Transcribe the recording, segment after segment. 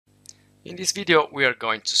In this video, we are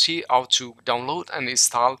going to see how to download and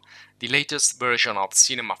install the latest version of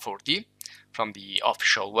Cinema 4D from the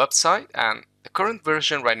official website, and the current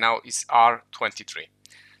version right now is R23.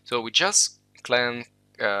 So we just can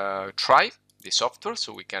try the software,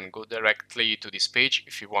 so we can go directly to this page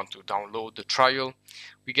if you want to download the trial.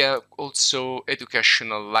 We get also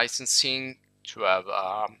educational licensing to have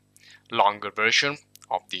a longer version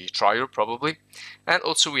of the trial probably, and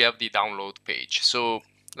also we have the download page. So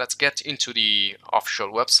let's get into the official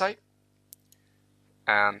website,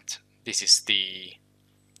 and this is the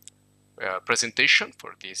presentation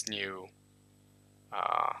for these new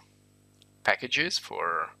packages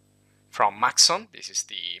from Maxon. This is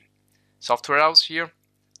the software house here,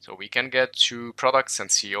 so we can get to products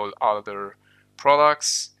and see all other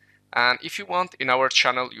products. And if you want, in our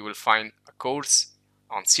channel you will find a course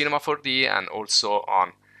on Cinema 4D and also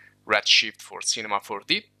on Redshift for Cinema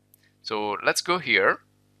 4D. So let's go here,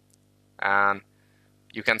 and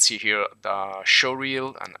you can see here the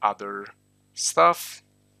showreel and other stuff.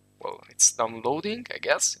 Well, it's downloading, I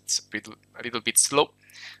guess. It's a little bit slow,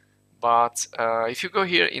 but if you go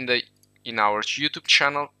here in our YouTube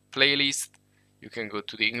channel playlist, you can go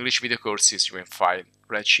to the English video courses. You can find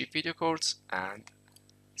Redshift video course and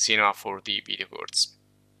Cinema 4D video course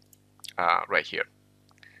right here.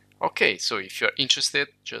 Okay, so if you're interested,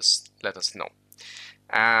 just let us know.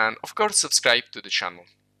 And of course, subscribe to the channel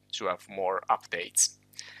to have more updates.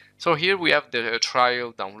 So here we have the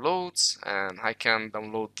trial downloads, and I can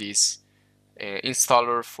download this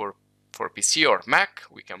installer for PC or Mac.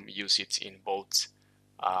 We can use it in both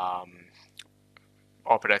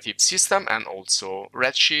operative system and also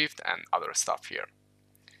Redshift and other stuff here.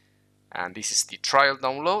 And this is the trial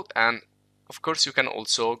download, and of course you can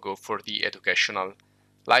also go for the educational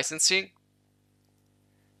licensing,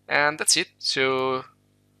 and that's it. So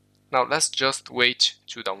now let's just wait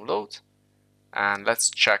to download, and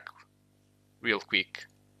let's check real quick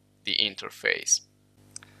the interface.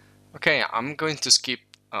 Okay, I'm going to skip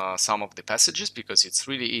some of the passages because it's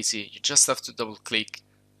really easy. You just have to double click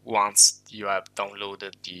once you have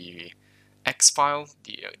downloaded the X file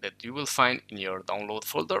that you will find in your download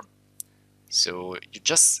folder. So you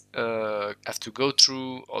just have to go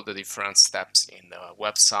through all the different steps in the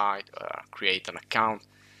website, create an account,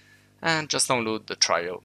 and just download the trial